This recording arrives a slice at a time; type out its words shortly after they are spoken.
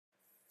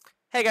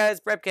Hey guys,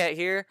 Brebcat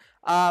here.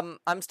 I'm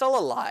still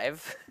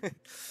alive.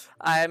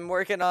 I'm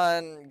working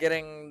on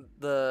getting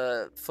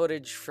the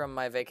footage from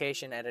my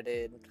vacation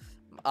edited.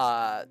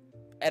 Uh,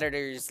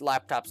 Editor's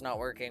laptop's not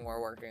working.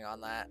 We're working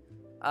on that.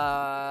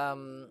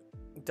 Um,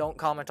 don't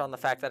comment on the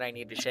fact that I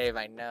need to shave.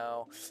 I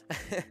know.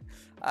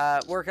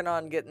 Working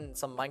on getting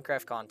some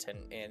Minecraft content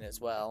in as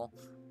well,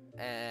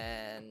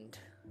 and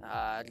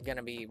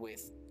gonna be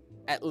with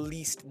at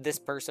least this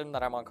person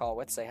that I'm on call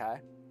with. Say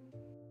hi.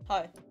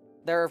 Hi.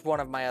 They're one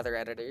of my other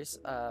editors.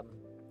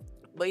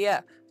 But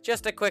yeah,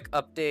 just a quick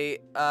update.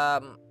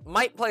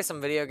 Might play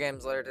some video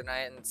games later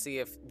tonight and see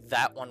if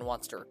that one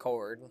wants to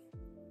record.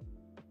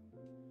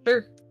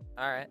 Sure.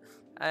 All right,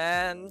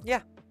 and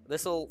yeah,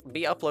 this will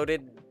be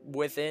uploaded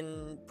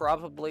within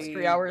probably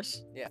 3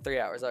 hours. Yeah, 3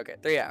 hours. Okay,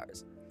 3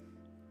 hours.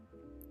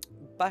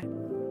 Bye.